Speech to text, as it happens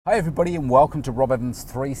Hi everybody and welcome to Rob Evans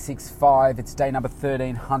 365. It's day number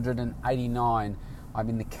 1389. I'm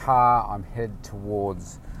in the car. I'm headed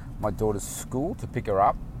towards my daughter's school to pick her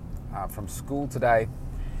up from school today.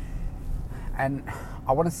 And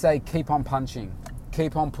I want to say keep on punching,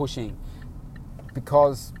 keep on pushing,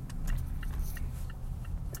 because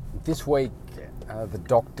this week the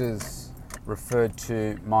doctors referred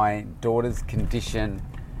to my daughter's condition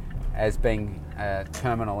as being a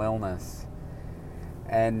terminal illness.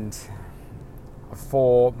 And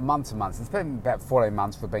for months and months, it's been about 14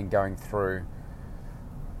 months we've been going through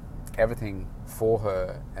everything for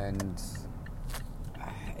her. And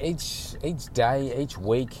each day, each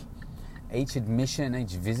week, each admission,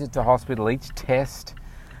 each visit to hospital, each test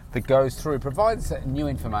that goes through provides new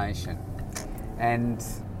information. And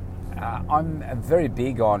I'm very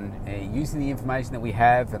big on using the information that we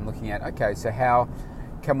have and looking at, okay, so how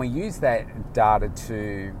can we use that data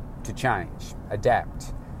to change,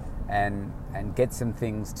 adapt, and get some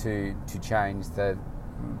things to change that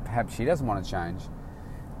perhaps she doesn't want to change,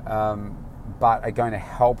 but are going to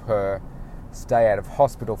help her stay out of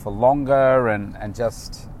hospital for longer and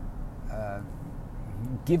just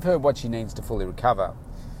give her what she needs to fully recover.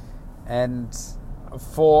 And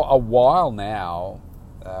for a while now,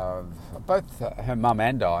 both her mum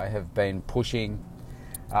and I have been pushing.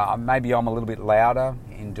 Maybe I'm a little bit louder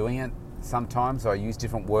in doing it. Sometimes I use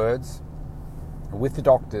different words with the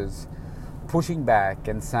doctors, pushing back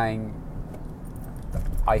and saying,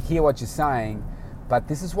 I hear what you're saying, but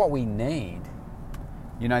this is what we need.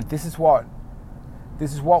 You know, this is what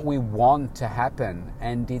we want to happen.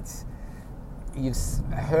 And you've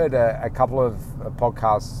heard a couple of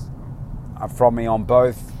podcasts from me on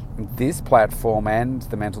both this platform and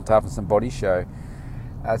the Mental Toughness and Body Show,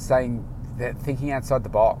 saying that thinking outside the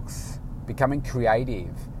box, becoming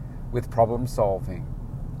creative with problem solving,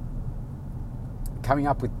 coming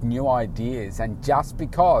up with new ideas. And just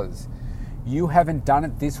because you haven't done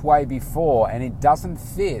it this way before and it doesn't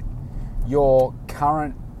fit your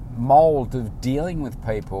current mold of dealing with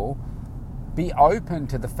people, be open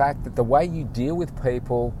to the fact that the way you deal with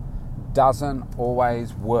people doesn't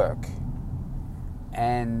always work.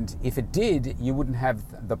 And if it did, you wouldn't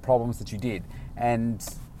have the problems that you did. And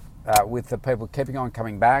with the people keeping on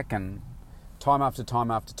coming back and time after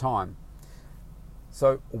time after time.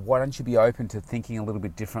 So why don't you be open to thinking a little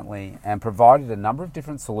bit differently, and provided a number of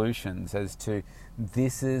different solutions as to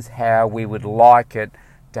this is how we would like it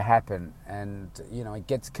to happen. And, you know, it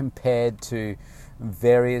gets compared to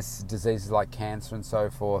various diseases like cancer and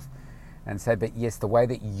so forth, and say, but yes, the way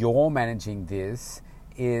that you're managing this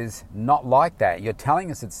is not like that. You're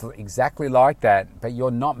telling us it's exactly like that, but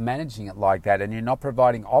you're not managing it like that, and you're not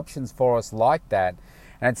providing options for us like that.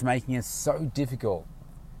 And it's making it so difficult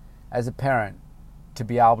as a parent to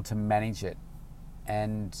be able to manage it.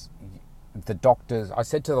 And the doctors, I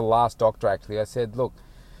said to the last doctor actually, I said, look,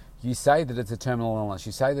 you say that it's a terminal illness,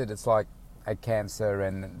 you say that it's like a cancer,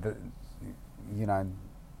 and you know,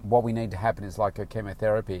 what we need to happen is like a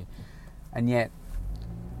chemotherapy, and yet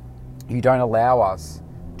you don't allow us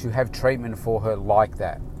to have treatment for her like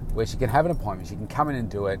that, where she can have an appointment, she can come in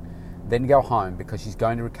and do it, then go home, because she's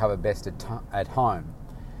going to recover best at home.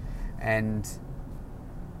 And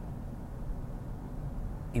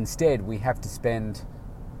instead, we have to spend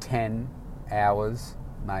 10 hours,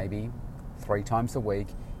 maybe 3 times a week,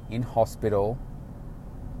 in hospital,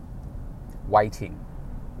 waiting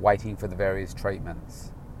for the various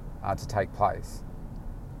treatments to take place.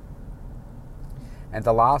 And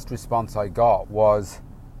the last response I got was,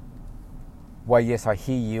 well, yes, I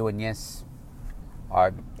hear you, and yes,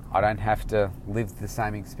 I don't have to live the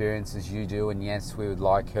same experience as you do, and yes, we would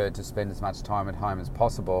like her to spend as much time at home as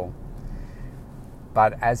possible.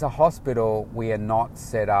 But as a hospital, we are not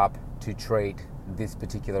set up to treat this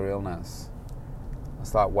particular illness.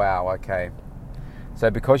 It's like, wow, okay.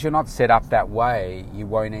 So because you're not set up that way, you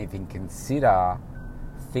won't even consider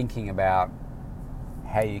thinking about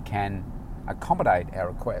how you can accommodate our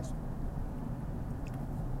request.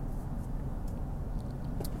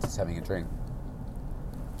 Just having a drink.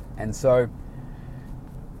 And so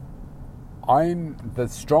I'm the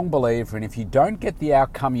strong believer in, if you don't get the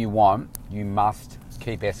outcome you want, you must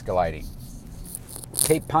keep escalating.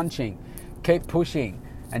 Keep punching, keep pushing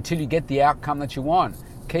until you get the outcome that you want.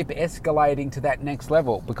 Keep escalating to that next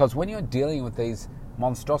level, because when you're dealing with these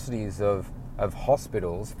monstrosities of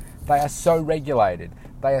hospitals, they are so regulated,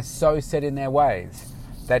 they are so set in their ways,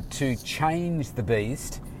 that to change the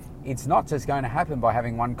beast, it's not just going to happen by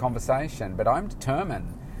having one conversation. But I'm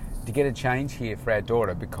determined to get a change here for our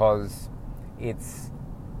daughter, because it's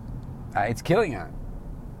killing her.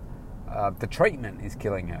 The treatment is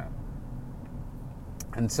killing her.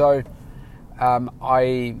 And so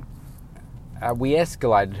we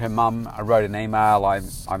escalated. Her mum, I wrote an email,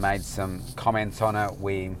 I made some comments on it.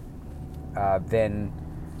 We then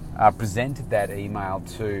presented that email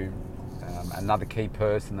to another key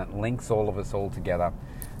person that links all of us all together,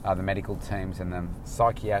 the medical teams and the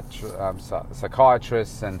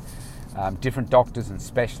psychiatrists and different doctors and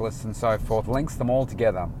specialists and so forth, links them all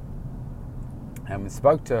together. And we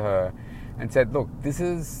spoke to her and said, look, this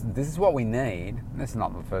is what we need. This is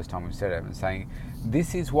not the first time we've said it. I'm saying,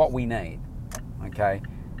 this is what we need, okay?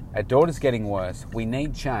 Our daughter's getting worse. We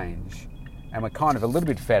need change. And we're kind of a little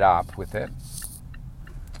bit fed up with it.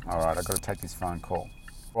 All right, I've got to take this phone call.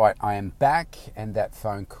 Right, I am back, and that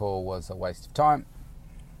phone call was a waste of time.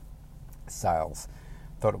 Sales.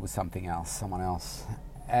 Thought it was something else, someone else.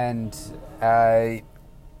 And so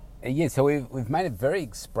we've made it very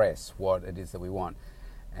express what it is that we want.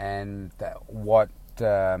 And what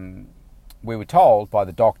we were told by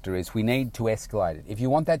the doctor is we need to escalate it. If you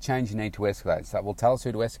want that change, you need to escalate. So well, tell us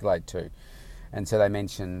who to escalate to. And so they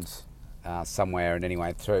mentioned somewhere, and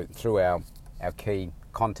anyway, through our key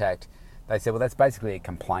contact, they said, well, that's basically a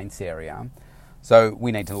complaints area. So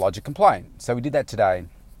we need to lodge a complaint. So we did that today.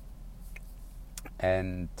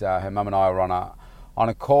 And her mum and I were on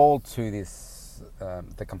a call to this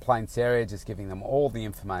the complaints area, just giving them all the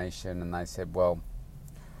information, and they said, well,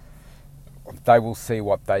 they will see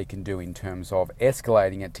what they can do in terms of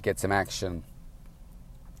escalating it to get some action.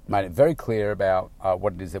 Made it very clear about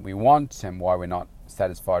what it is that we want and why we're not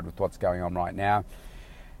satisfied with what's going on right now.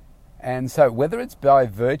 And so whether it's by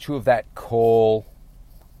virtue of that call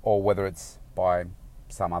or whether it's by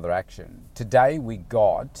some other action, today we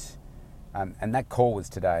got, and that call was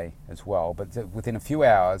today as well, but within a few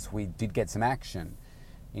hours we did get some action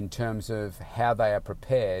in terms of how they are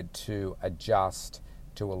prepared to adjust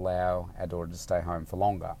to allow our daughter to stay home for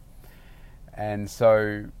longer. And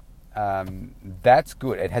so that's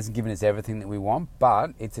good. It hasn't given us everything that we want,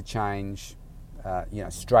 but it's a change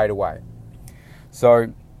straight away.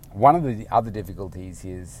 So one of the other difficulties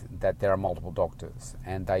is that there are multiple doctors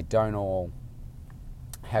and they don't all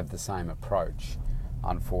have the same approach,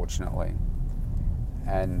 unfortunately.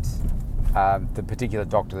 And the particular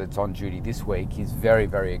doctor that's on duty this week is very,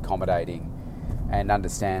 very accommodating and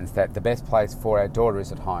understands that the best place for our daughter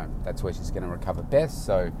is at home. That's where she's going to recover best,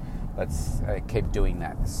 so let's keep doing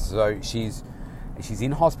that. So she's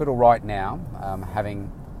in hospital right now,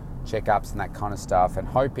 having checkups and that kind of stuff, and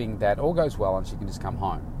hoping that all goes well and she can just come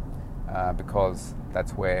home, because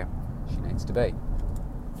that's where she needs to be.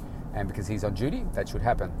 And because he's on duty, that should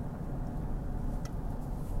happen.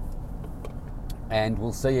 And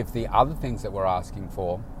we'll see if the other things that we're asking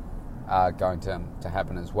for are going to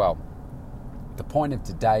happen as well. The point of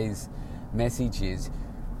today's message is,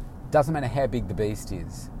 doesn't matter how big the beast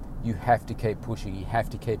is, you have to keep pushing, you have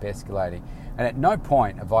to keep escalating. And at no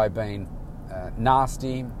point have I been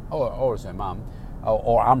nasty, or as her mum,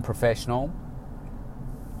 or unprofessional.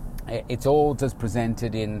 It's all just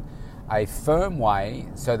presented in a firm way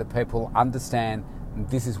so that people understand,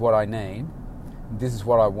 this is what I need, this is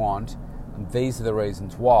what I want, and these are the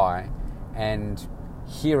reasons why, and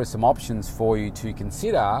here are some options for you to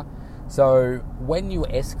consider. So when you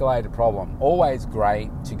escalate a problem, always great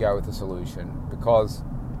to go with a solution, because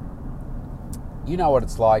you know what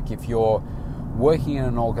it's like if you're working in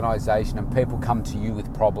an organisation and people come to you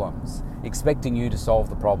with problems, expecting you to solve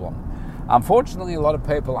the problem. Unfortunately, a lot of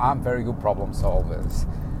people aren't very good problem solvers.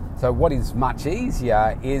 So what is much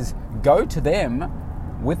easier is go to them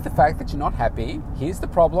with the fact that you're not happy. Here's the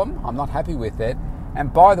problem, I'm not happy with it.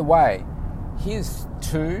 And by the way, here's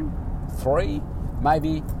 2, 3,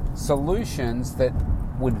 maybe solutions that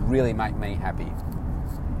would really make me happy.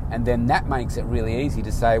 And then that makes it really easy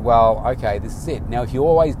to say, well, okay, this is it. Now, if you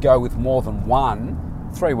always go with more than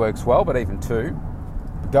 1, 3 works well, but even 2,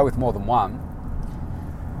 go with more than 1,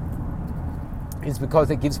 is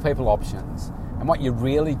because it gives people options. And what you're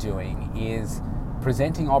really doing is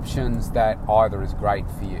presenting options that either is great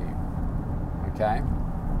for you, okay?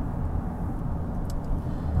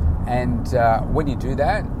 And when you do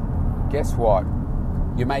that, guess what?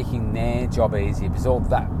 You're making their job easier,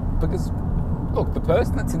 because look, the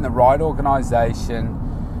person that's in the right organisation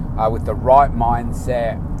with the right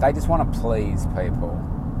mindset, they just want to please people,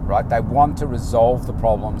 right? They want to resolve the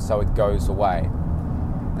problem so it goes away.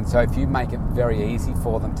 And so if you make it very easy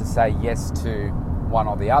for them to say yes to one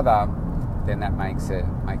or the other, then that makes it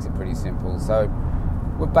pretty simple. So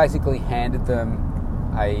we've basically handed them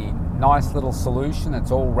a nice little solution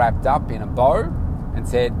that's all wrapped up in a bow and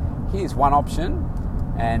said, here's one option,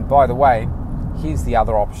 and by the way, here's the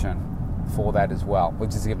other option for that as well. We've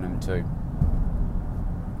just given them 2.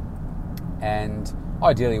 And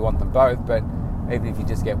Ideally, you want them both, but even if you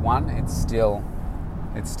just get one, it's still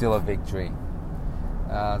a victory.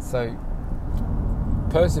 So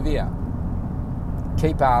persevere.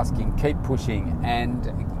 Keep asking, keep pushing, and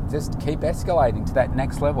just keep escalating to that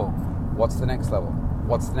next level. What's the next level?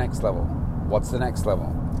 What's the next level? What's the next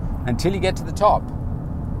level? Until you get to the top.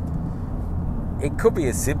 It could be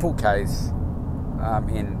a simple case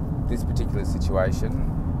in this particular situation.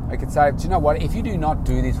 I could say, do you know what? If you do not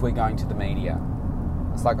do this, we're going to the media.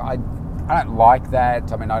 It's like, I don't like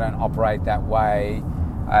that. I mean, I don't operate that way.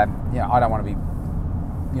 I don't want to be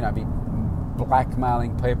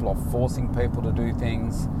blackmailing people or forcing people to do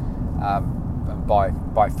things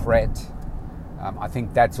by threat. I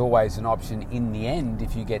think that's always an option in the end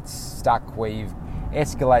if you get stuck where you've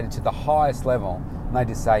escalated to the highest level and they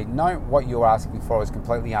just say, no, what you're asking for is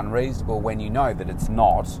completely unreasonable when you know that it's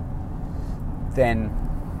not, then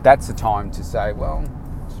that's the time to say, well,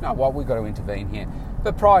 you know what, we've got to intervene here.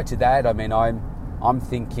 But prior to that, I mean, I'm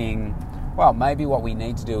thinking, well, maybe what we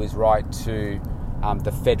need to do is write to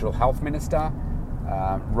the federal health minister,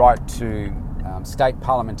 write to state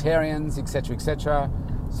parliamentarians, etc.,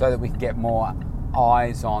 so that we can get more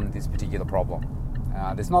eyes on this particular problem.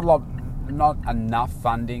 There's not enough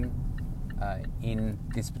funding in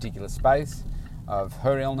this particular space of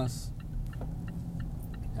her illness.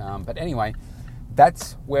 But anyway,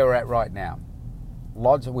 that's where we're at right now.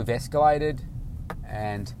 We've escalated,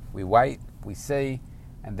 and we wait, we see,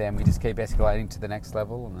 and then we just keep escalating to the next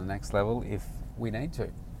level and the next level if we need to.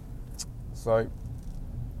 So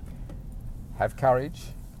have courage,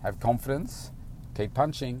 have confidence, keep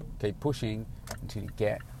punching, keep pushing until you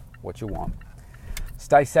get what you want.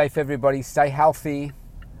 Stay safe, everybody. Stay healthy.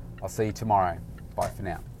 I'll see you tomorrow. Bye for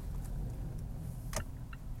now.